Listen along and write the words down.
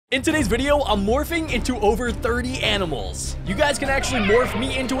In today's video, I'm morphing into over 30 animals. You guys can actually morph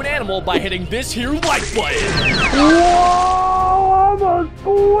me into an animal by hitting this here like button. Whoa, I'm a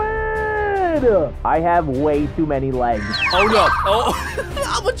squid! I have way too many legs. Oh no, oh,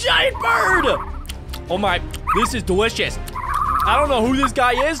 I'm a giant bird! Oh my, this is delicious. I don't know who this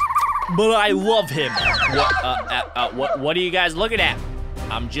guy is, but I love him. What are you guys looking at?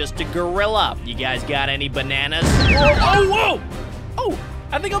 I'm just a gorilla. You guys got any bananas? Whoa! Oh,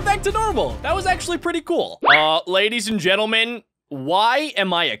 I think I'm back to normal. That was actually pretty cool. Ladies and gentlemen, why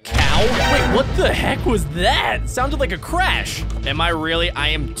am I a cow? Wait, what the heck was that? Sounded like a crash. Am I really? I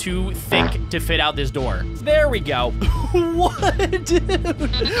am too thick to fit out this door. There we go. What, dude?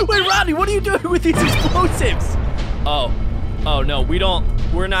 Wait, Rodney, what are you doing with these explosives? Oh no,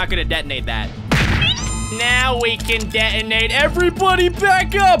 we're not gonna detonate that. Now we can detonate. Everybody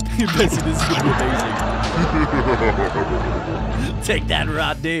back up. This is gonna be amazing. Take that,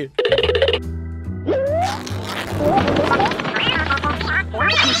 Rodney.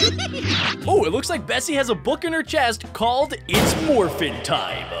 Oh, it looks like Bessie has a book in her chest called It's Morphin'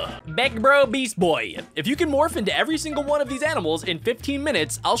 Time. BeckBro Beast Boy, if you can morph into every single one of these animals in 15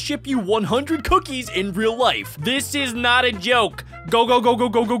 minutes, I'll ship you 100 cookies in real life. This is not a joke. Go.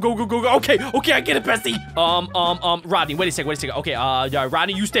 Okay, I get it, Bessie. Rodney, wait a second. Okay,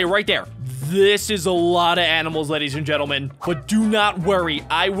 Rodney, you stay right there. This is a lot of animals, ladies and gentlemen, but do not worry.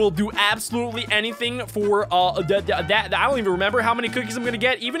 I will do absolutely anything for that. I don't even remember how many cookies I'm gonna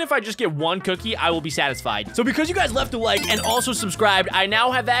get. Even if I just get one cookie, I will be satisfied. So because you guys left a like and also subscribed, I now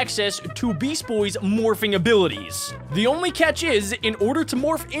have access to Beast Boy's morphing abilities. The only catch is, in order to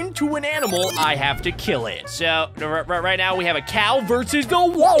morph into an animal, I have to kill it. So right now we have a cow versus the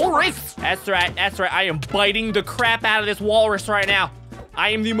walrus. That's right. I am biting the crap out of this walrus right now.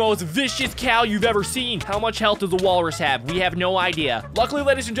 I am the most vicious cow you've ever seen. How much health does a walrus have? We have no idea. Luckily,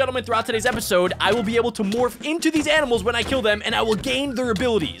 ladies and gentlemen, throughout today's episode, I will be able to morph into these animals when I kill them, and I will gain their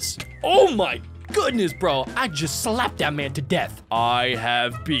abilities. Oh my goodness, bro. I just slapped that man to death. I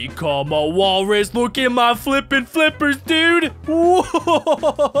have become a walrus. Look at my flipping flippers, dude.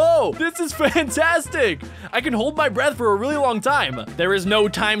 Whoa, this is fantastic. I can hold my breath for a really long time. There is no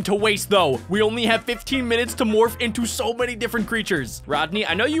time to waste, though. We only have 15 minutes to morph into so many different creatures. Rodney,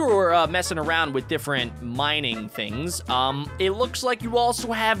 I know you were messing around with different mining things. It looks like you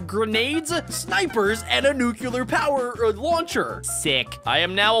also have grenades, snipers, and a nuclear power launcher. Sick. I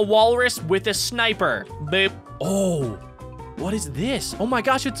am now a walrus with a sniper. Boop. Oh. What is this? Oh my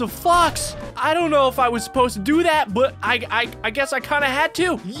gosh, it's a fox. I don't know if I was supposed to do that, but I guess I kind of had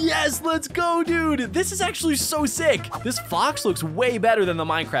to. Yes, let's go, dude. This is actually so sick. This fox looks way better than the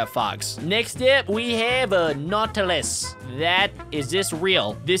Minecraft fox. Next up, we have a Nautilus. Is this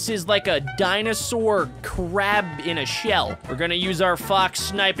real? This is like a dinosaur crab in a shell. We're gonna use our fox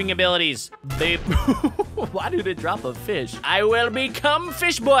sniping abilities. Why did it drop a fish? I will become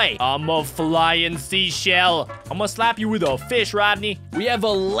Fish Boy. I'm a flying seashell. I'm gonna slap you with a fish, Rodney. We have a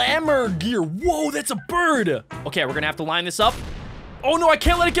lammer gear. Whoa, that's a bird. Okay, we're gonna have to line this up. Oh no, I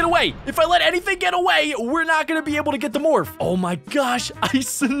can't let it get away. If I let anything get away, we're not gonna be able to get the morph. Oh my gosh, I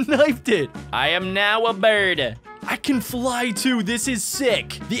sniped it. I am now a bird. I can fly too. This is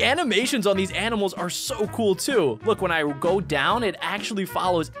sick. The animations on these animals are so cool too. Look, when I go down, it actually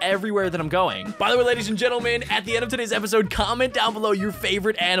follows everywhere that I'm going. By the way, ladies and gentlemen, at the end of today's episode, comment down below your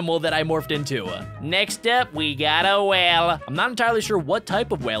favorite animal that I morphed into. Next up, we got a whale. I'm not entirely sure what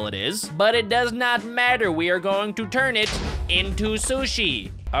type of whale it is, but it does not matter. We are going to turn it into sushi.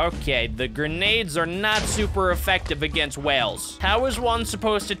 Okay, the grenades are not super effective against whales. How is one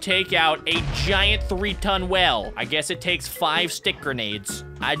supposed to take out a giant 3-ton whale? I guess it takes 5 stick grenades.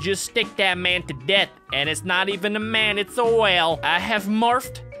 I just stick that man to death, and it's not even a man, it's a whale. I have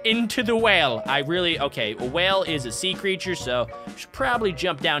morphed into the whale. Okay, a whale is a sea creature, so I should probably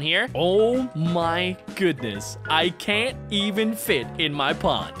jump down here. Oh my goodness, I can't even fit in my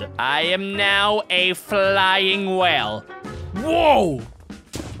pond. I am now a flying whale. Whoa!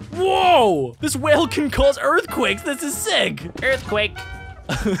 Whoa! This whale can cause earthquakes. This is sick. Earthquake.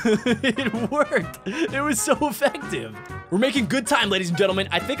 It worked. It was so effective. We're making good time, ladies and gentlemen.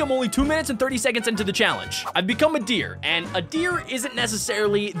 I think I'm only 2 minutes and 30 seconds into the challenge. I've become a deer, and a deer isn't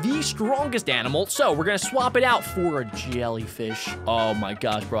necessarily the strongest animal, so we're gonna swap it out for a jellyfish. Oh my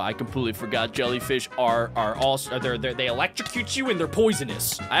gosh, bro, I completely forgot jellyfish they electrocute you and they're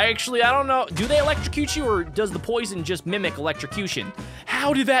poisonous. I don't know, do they electrocute you or does the poison just mimic electrocution?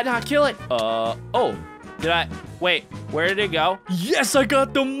 How did that not kill it? Oh. Wait, where did it go? Yes, I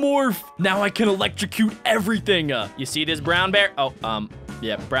got the morph. Now I can electrocute everything. You see this brown bear? Oh,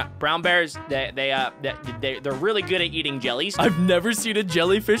 Yeah, brown bears, they're really good at eating jellies. I've never seen a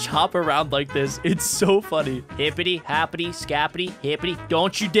jellyfish hop around like this. It's so funny. Hippity, hoppity, scappity, hippity.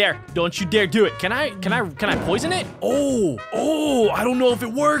 Don't you dare do it. Can I poison it? Oh, I don't know if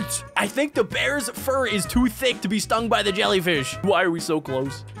it worked. I think the bear's fur is too thick to be stung by the jellyfish. Why are we so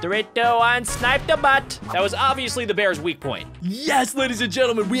close? Dorito on snipe the butt. That was obviously the bear's weak point. Yes, ladies and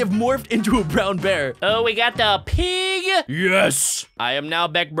gentlemen, we have morphed into a brown bear. Oh, we got the pig. Yes. I am now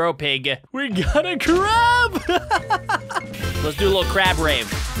BeckBro Pig. We got a crab. Let's do a little crab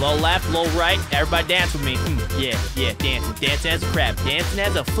rave. Little left, little right. Everybody dance with me. Yeah, dancing. Dancing as a crab. Dancing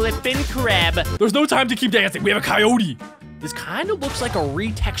as a flippin' crab. There's no time to keep dancing. We have a coyote. This kind of looks like a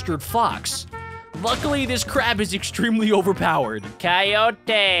retextured fox. Luckily, this crab is extremely overpowered.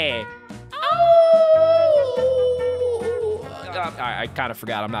 Coyote. I kind of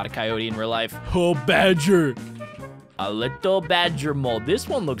forgot I'm not a coyote in real life. Oh, badger. A little badger mold. This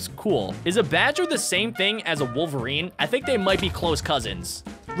one looks cool. Is a badger the same thing as a wolverine? I think they might be close cousins.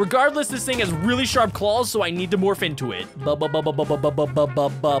 Regardless, this thing has really sharp claws, so I need to morph into it. Badger.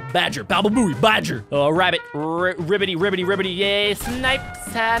 Bababooey. Badger. Rabbit. Ribbity. Yay. Snipe.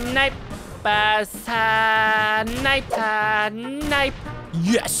 Snipe.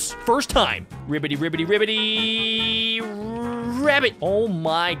 Yes. First time. Ribbity. Rabbit. Oh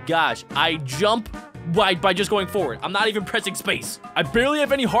my gosh. I jump by just going forward. I'm not even pressing space. I barely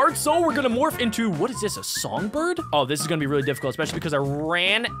have any hearts, so we're gonna morph into, what is this, a songbird? Oh, this is gonna be really difficult, especially because I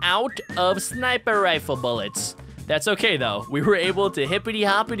ran out of sniper rifle bullets. That's okay, though. We were able to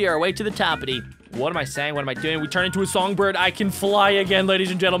hippity-hoppity our way to the toppity. What am I saying? What am I doing? We turn into a songbird. I can fly again, ladies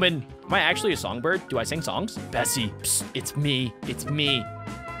and gentlemen. Am I actually a songbird? Do I sing songs? Bessie, psst, it's me.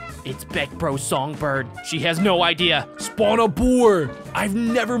 It's BeckBro Songbird. She has no idea. Spawn a boar. I've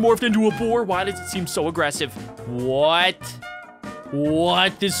never morphed into a boar. Why does it seem so aggressive? What?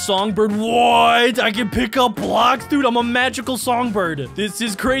 This songbird? What? I can pick up blocks? Dude, I'm a magical songbird. This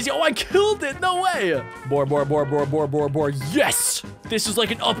is crazy. Oh, I killed it. No way. Boar. Yes. This is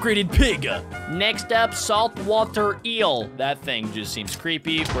like an upgraded pig. Next up, saltwater eel. That thing just seems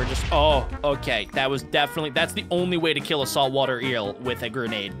creepy. Oh, okay. That's the only way to kill a saltwater eel, with a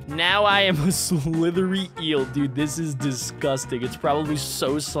grenade. Now I am a slithery eel. Dude, this is disgusting. It's probably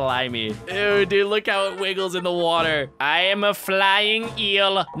so slimy. Ew, dude, look how it wiggles in the water. I am a flying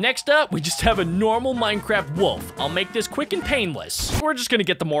eel. Next up, we just have a normal Minecraft wolf. I'll make this quick and painless. We're just gonna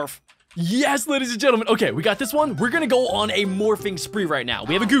get the morph. Yes, ladies and gentlemen. Okay, we got this one. We're gonna go on a morphing spree right now.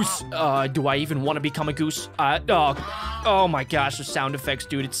 We have a goose. Do I even want to become a goose? Oh my gosh, the sound effects,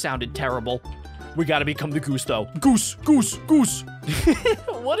 dude. It sounded terrible. We gotta become the goose, though. Goose.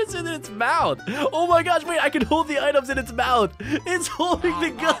 What is in its mouth? Oh my gosh, wait, I can hold the items in its mouth. It's holding the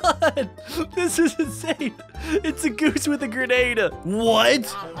gun. This is insane. It's a goose with a grenade.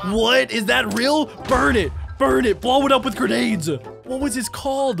 What? Is that real? Burn it. Blow it up with grenades. What was this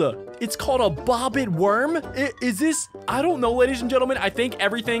called? It's called a bobbit worm? Is this? I don't know, ladies and gentlemen. I think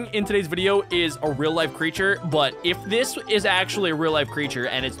everything in today's video is a real life creature, but if this is actually a real life creature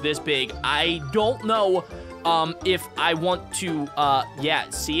and it's this big, I don't know if I want to,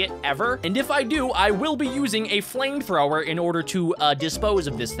 see it ever. And if I do, I will be using a flamethrower in order to dispose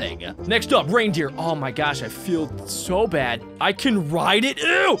of this thing. Next up, reindeer. Oh my gosh, I feel so bad. I can ride it.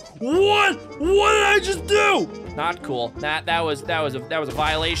 Ew! What did I just do? Not cool. That was a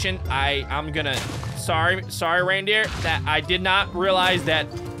violation. I'm gonna. Sorry, reindeer. That I did not realize that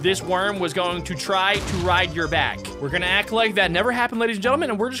this worm was going to try to ride your back. We're gonna act like that never happened, ladies and gentlemen,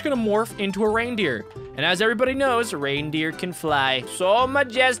 and we're just gonna morph into a reindeer. And as everybody knows, a reindeer can fly. So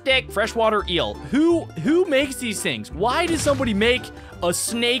majestic. Freshwater eel. Who makes these things? Why does somebody make a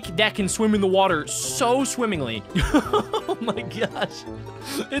snake that can swim in the water so swimmingly? Oh my gosh.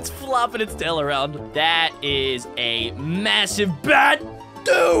 It's flopping its tail around. That is a massive bat.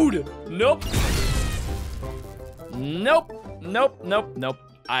 Dude. Nope.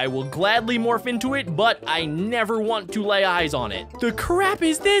 I will gladly morph into it, but I never want to lay eyes on it. The crap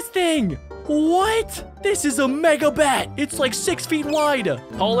is this thing? What? This is a mega bat. It's like 6 feet wide.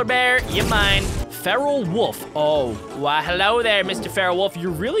 Polar bear, you mine. Feral wolf. Oh, why hello there, Mr. Feral Wolf.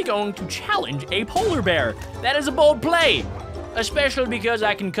 You're really going to challenge a polar bear. That is a bold play. Especially because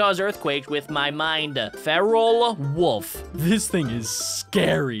I can cause earthquakes with my mind. Feral wolf. This thing is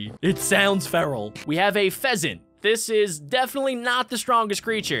scary. It sounds feral. We have a pheasant. This is definitely not the strongest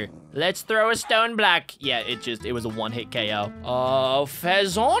creature. Let's throw a stone block. Yeah, it was a one-hit KO.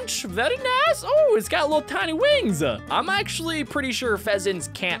 Pheasant, very nice. Oh, it's got little tiny wings. I'm actually pretty sure pheasants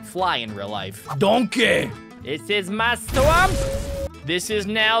can't fly in real life. Donkey. This is my swamp. This is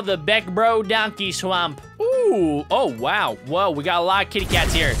now the BeckBro Donkey Swamp. Ooh, Ooh, oh, wow. Whoa, we got a lot of kitty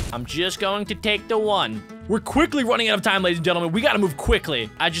cats here. I'm just going to take the one. We're quickly running out of time, ladies and gentlemen. We gotta move quickly.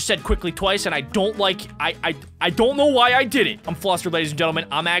 I just said quickly twice, and I don't like, I don't know why I did it. I'm flustered, ladies and gentlemen.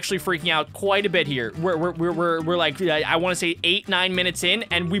 I'm actually freaking out quite a bit here. We're like, I want to say 8-9 minutes in,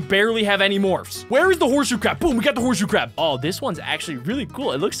 and we barely have any morphs. Where is the horseshoe crab? Boom, we got the horseshoe crab. Oh, this one's actually really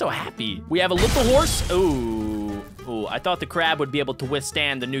cool. It looks so happy. We have a little horse. Ooh, I thought the crab would be able to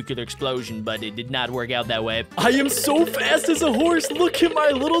withstand the nuclear explosion, but it did not work out that way. I am so fast as a horse. Look at my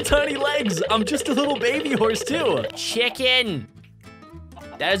little tiny legs. I'm just a little baby horse too. Chicken.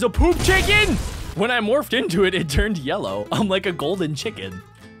 That is a poop chicken. When I morphed into it, it turned yellow. I'm like a golden chicken.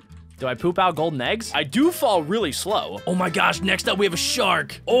 Do I poop out golden eggs? I do fall really slow. Oh my gosh, next up we have a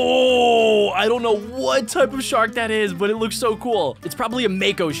shark. Oh, I don't know what type of shark that is, but it looks so cool. It's probably a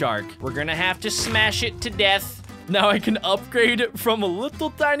mako shark. We're gonna have to smash it to death. Now I can upgrade from a little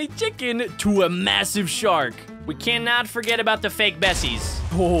tiny chicken to a massive shark. We cannot forget about the fake Bessies.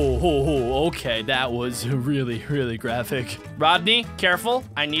 Oh, okay, that was really, really graphic. Rodney, careful.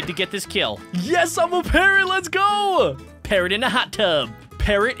 I need to get this kill. Yes, I'm a parrot, let's go! Parrot in a hot tub.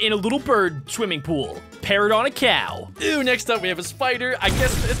 Parrot in a little bird swimming pool. Parrot on a cow. Ew, next up we have a spider. I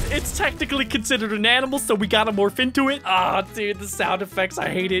guess it's technically considered an animal, so we gotta morph into it. Ah, dude, the sound effects, I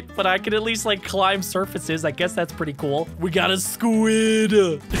hate it, but I can at least like climb surfaces. I guess that's pretty cool. We got a squid.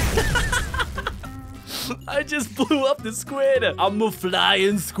 I just blew up the squid. I'm a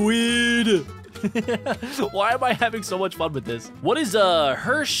flying squid. Why am I having so much fun with this? What is a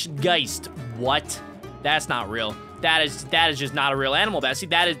Hirschgeist? What? That's not real. That is just not a real animal, Bessie.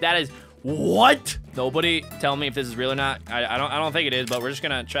 That is what? Nobody tell me if this is real or not. I don't think it is, but we're just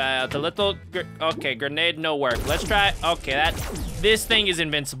gonna try out the little, okay, grenade, no work. Let's try, okay, this thing is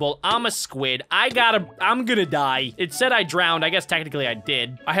invincible. I'm a squid. I'm gonna die. It said I drowned. I guess technically I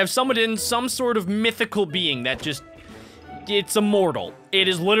did. I have summoned in some sort of mythical being that just, it's immortal. It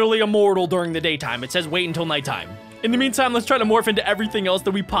is literally immortal during the daytime. It says wait until nighttime. In the meantime, let's try to morph into everything else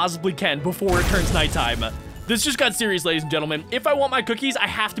that we possibly can before it turns nighttime. This just got serious, ladies and gentlemen. If I want my cookies, I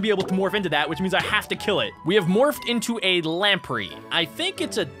have to be able to morph into that, which means I have to kill it. We have morphed into a lamprey. I think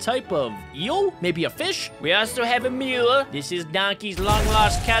it's a type of eel, maybe a fish. We also have a mule. This is Donkey's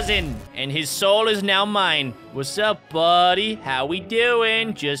long-lost cousin, and his soul is now mine. What's up, buddy? How we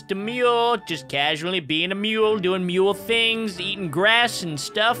doing? Just a mule, just casually being a mule, doing mule things, eating grass and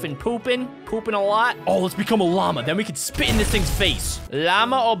stuff and pooping a lot. Oh, let's become a llama. Then we can spit in this thing's face.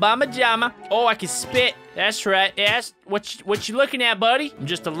 Llama Obama Jama. Oh, I can spit. That's right. Yes. What you looking at, buddy? I'm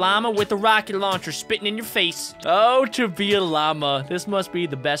just a llama with a rocket launcher spitting in your face. Oh, to be a llama. This must be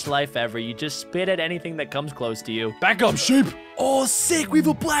the best life ever. You just spit at anything that comes close to you. Back up, sheep. Oh, sick. We have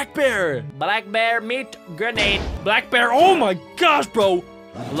a black bear. Black bear meet grenade. Black bear. Oh my gosh, bro.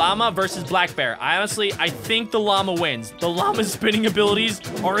 Llama versus black bear. I think the llama wins. The llama's spinning abilities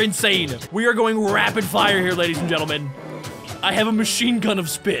are insane. We are going rapid fire here, ladies and gentlemen. I have a machine gun of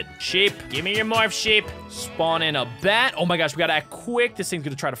spit. Sheep, give me your morph, sheep. Spawn in a bat. Oh my gosh, we gotta act quick. This thing's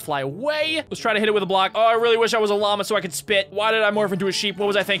gonna try to fly away. Let's try to hit it with a block. Oh, I really wish I was a llama so I could spit. Why did I morph into a sheep? What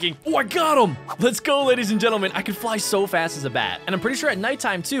was I thinking? Oh, I got him. Let's go, ladies and gentlemen. I can fly so fast as a bat. And I'm pretty sure at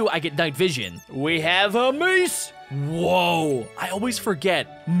nighttime, too, I get night vision. We have a moose. Whoa, I always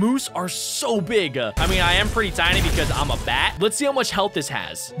forget. Moose are so big. I mean, I am pretty tiny because I'm a bat. Let's see how much health this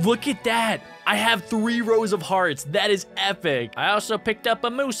has. Look at that. I have 3 rows of hearts. That is epic. I also picked up a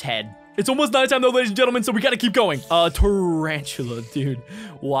moose head. It's almost nighttime though, ladies and gentlemen, so we gotta keep going. Tarantula, dude.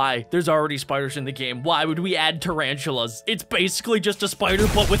 Why? There's already spiders in the game. Why would we add tarantulas? It's basically just a spider,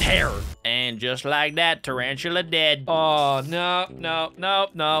 but with hair. And just like that, tarantula dead. Oh, no.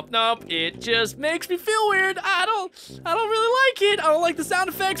 It just makes me feel weird. I don't really like it. I don't like the sound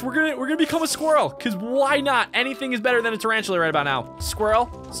effects. We're gonna become a squirrel, because why not? Anything is better than a tarantula right about now. Squirrel,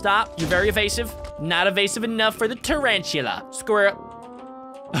 stop. You're very evasive. Not evasive enough for the tarantula. Squirrel.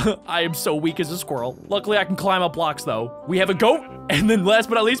 I am so weak as a squirrel. Luckily, I can climb up blocks, though. We have a goat, and then last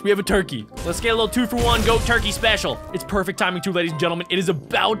but not least, we have a turkey. Let's get a little 2-for-1 goat turkey special. It's perfect timing, too, ladies and gentlemen. It is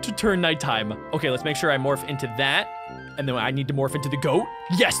about to turn nighttime. Okay, let's make sure I morph into that, and then I need to morph into the goat.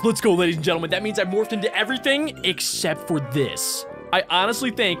 Yes, let's go, ladies and gentlemen. That means I morphed into everything except for this. I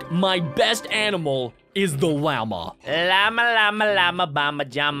honestly think my best animal is the llama. Llama, bama,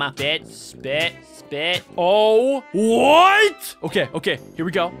 jama. Spit. Oh, what? Okay, here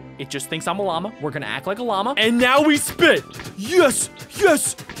we go. It just thinks I'm a llama. We're gonna act like a llama. And now we spit. Yes.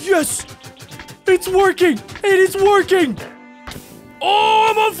 It's working. It is working. Oh,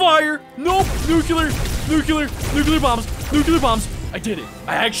 I'm on fire. Nope, nuclear bombs. I did it.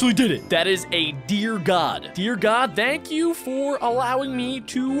 I actually did it. That is a dear God. Dear God, thank you for allowing me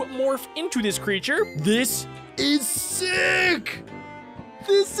to morph into this creature. This is sick.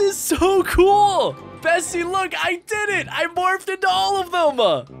 This is so cool. Bessie, look, I did it. I morphed into all of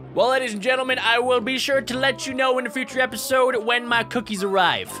them. Well, ladies and gentlemen, I will be sure to let you know in a future episode when my cookies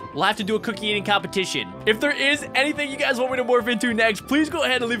arrive. We'll have to do a cookie eating competition. If there is anything you guys want me to morph into next, please go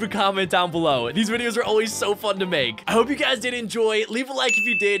ahead and leave a comment down below. These videos are always so fun to make. I hope you guys did enjoy. Leave a like if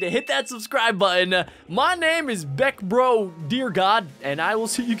you did. Hit that subscribe button. My name is BeckBro, dear God, and I will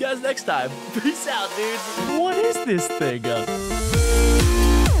see you guys next time. Peace out, dudes. What is this thing?